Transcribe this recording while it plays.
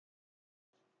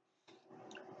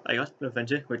Hey guys, Plymouth Fenns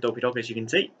here with Dopey Dog, as you can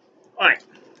see. Alright,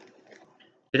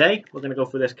 today we're going to go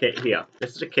through this kit here.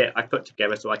 This is a kit I put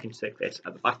together so I can stick this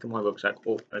at the back of my rucksack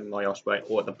or in my osprey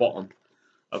or at the bottom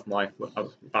of my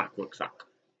back rucksack.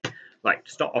 Right,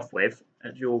 to start off with,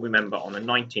 as you all remember, on the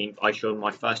 19th I showed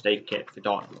my first aid kit for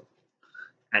Dartmoor.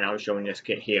 And I was showing this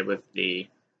kit here with the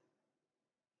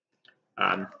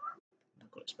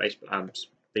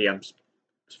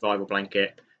survival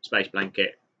blanket, space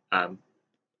blanket,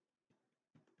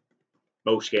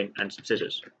 moleskin and some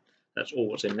scissors. That's all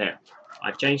what's in there.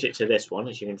 I've changed it to this one.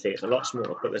 As you can see, it's a lot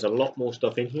smaller, but there's a lot more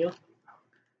stuff in here.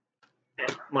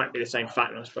 It might be the same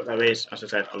fatness, but there is, as I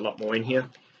said, a lot more in here.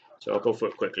 So I'll go through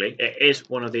it quickly. It is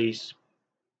one of these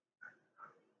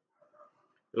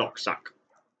rucksack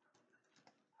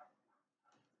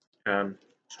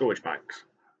storage bags.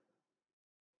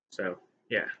 So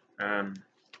yeah,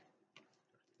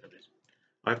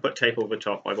 I've put tape over the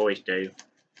top. I always do.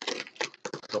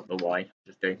 Don't know why,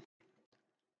 just do.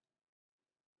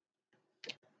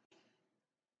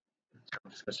 I'm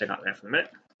just going to stick that there for a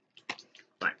minute.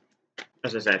 Right.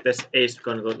 As I said, this is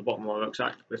going to go at the bottom of my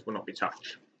rucksack. This will not be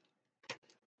touched.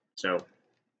 So,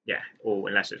 yeah, or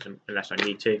unless I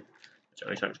need to, it's the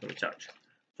only time it's going to be touched.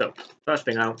 So, first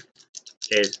thing out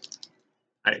is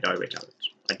anti-diarrhea tablets.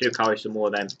 I do carry some more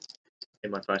of them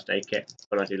in my first aid kit,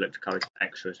 but I do look to carry some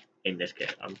extras in this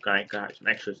kit. I'm going to carry some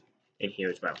extras in here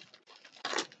as well.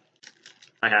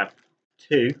 I have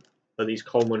 2 of these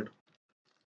Coleman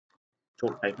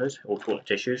toilet papers or toilet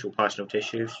tissues or personal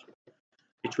tissues.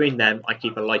 Between them, I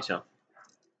keep a lighter.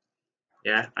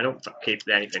 Yeah, I don't keep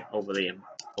anything over the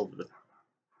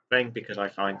thing because I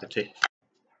find the tissue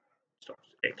stops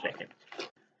it clicking.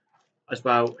 As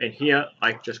well, in here,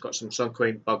 I've just got some sun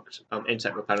cream, bugs,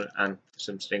 insect repellent, and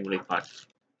some sting relief pads.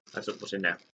 That's what's in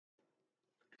there.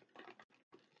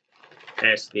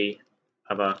 There's the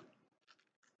other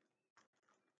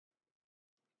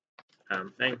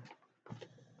thing.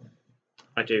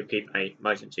 I do keep a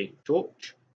emergency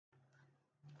torch.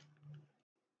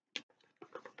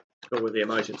 But with the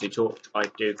emergency torch, I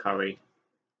do carry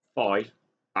 5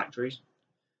 batteries.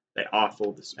 They are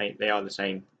for the same. They are the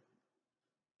same.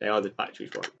 They are the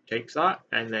batteries. What takes that,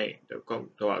 and they'll go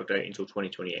out of date until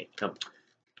 2028.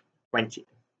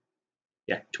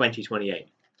 2028.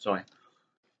 Sorry.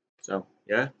 So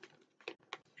yeah.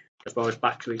 As well as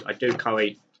batteries, I do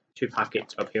carry 2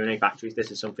 packets of hearing aid batteries.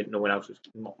 This is something no one else,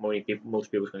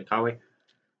 most people is going to carry,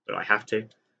 but I have to.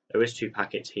 There is 2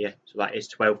 packets here, so that is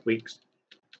 12 weeks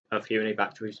of hearing aid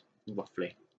batteries,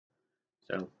 roughly.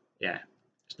 So yeah,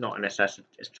 it's not a necessity.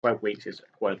 It's 12 weeks is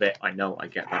quite a bit. I know, I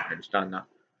get that, I understand that.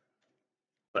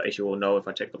 But as you all know, if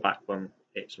I take the back one,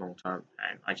 it's long term,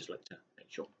 and I just like to make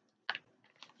sure.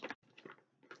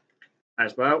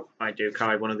 As well, I do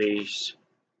carry one of these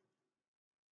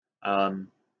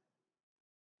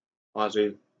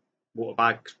Wazoo water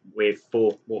bags with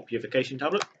 4 water purification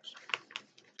tablets.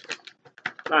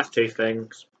 Last 2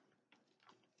 things.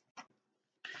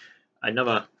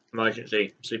 Another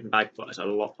emergency sleeping bag, but it's a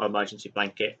lot emergency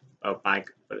blanket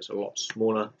bag, but it's a lot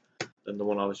smaller than the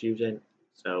one I was using.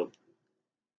 So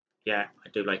yeah, I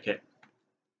do like it.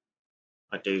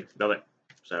 I do love it.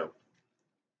 So,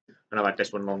 and I've had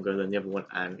this one longer than the other one,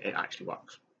 and it actually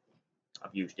works.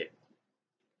 I've used it.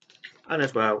 And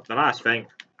as well, the last thing,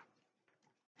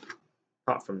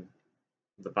 apart from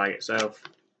the bag itself,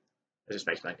 is a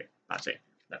space blanket. That's it.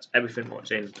 That's everything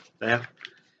what's in there.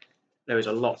 There is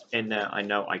a lot in there. I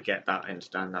know, I get that, I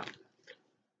understand that.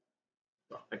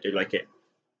 But I do like it.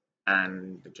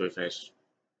 And the truth is,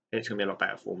 it's going to be a lot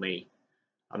better for me.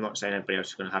 I'm not saying everybody else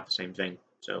is going to have the same thing.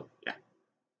 So, yeah.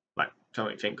 Right, tell me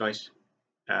what you think, guys.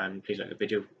 Please like the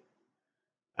video.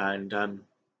 And,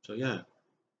 so yeah.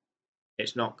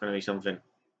 It's not going to be something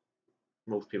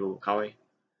most people will carry.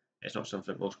 It's not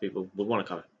something most people would want to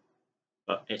carry.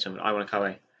 But it's something I want to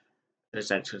carry. In a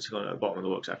sense, it's going to the bottom of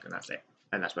the rucksack, and that's it.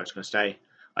 And that's where it's going to stay.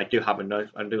 I do have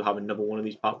another one of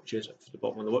these pouches for the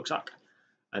bottom of the rucksack,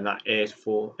 and that is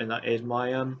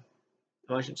my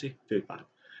emergency food bag,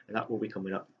 and that will be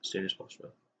coming up as soon as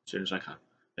possible, as soon as I can.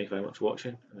 Thank you very much for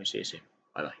watching, and I'll see you soon.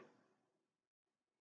 Bye bye.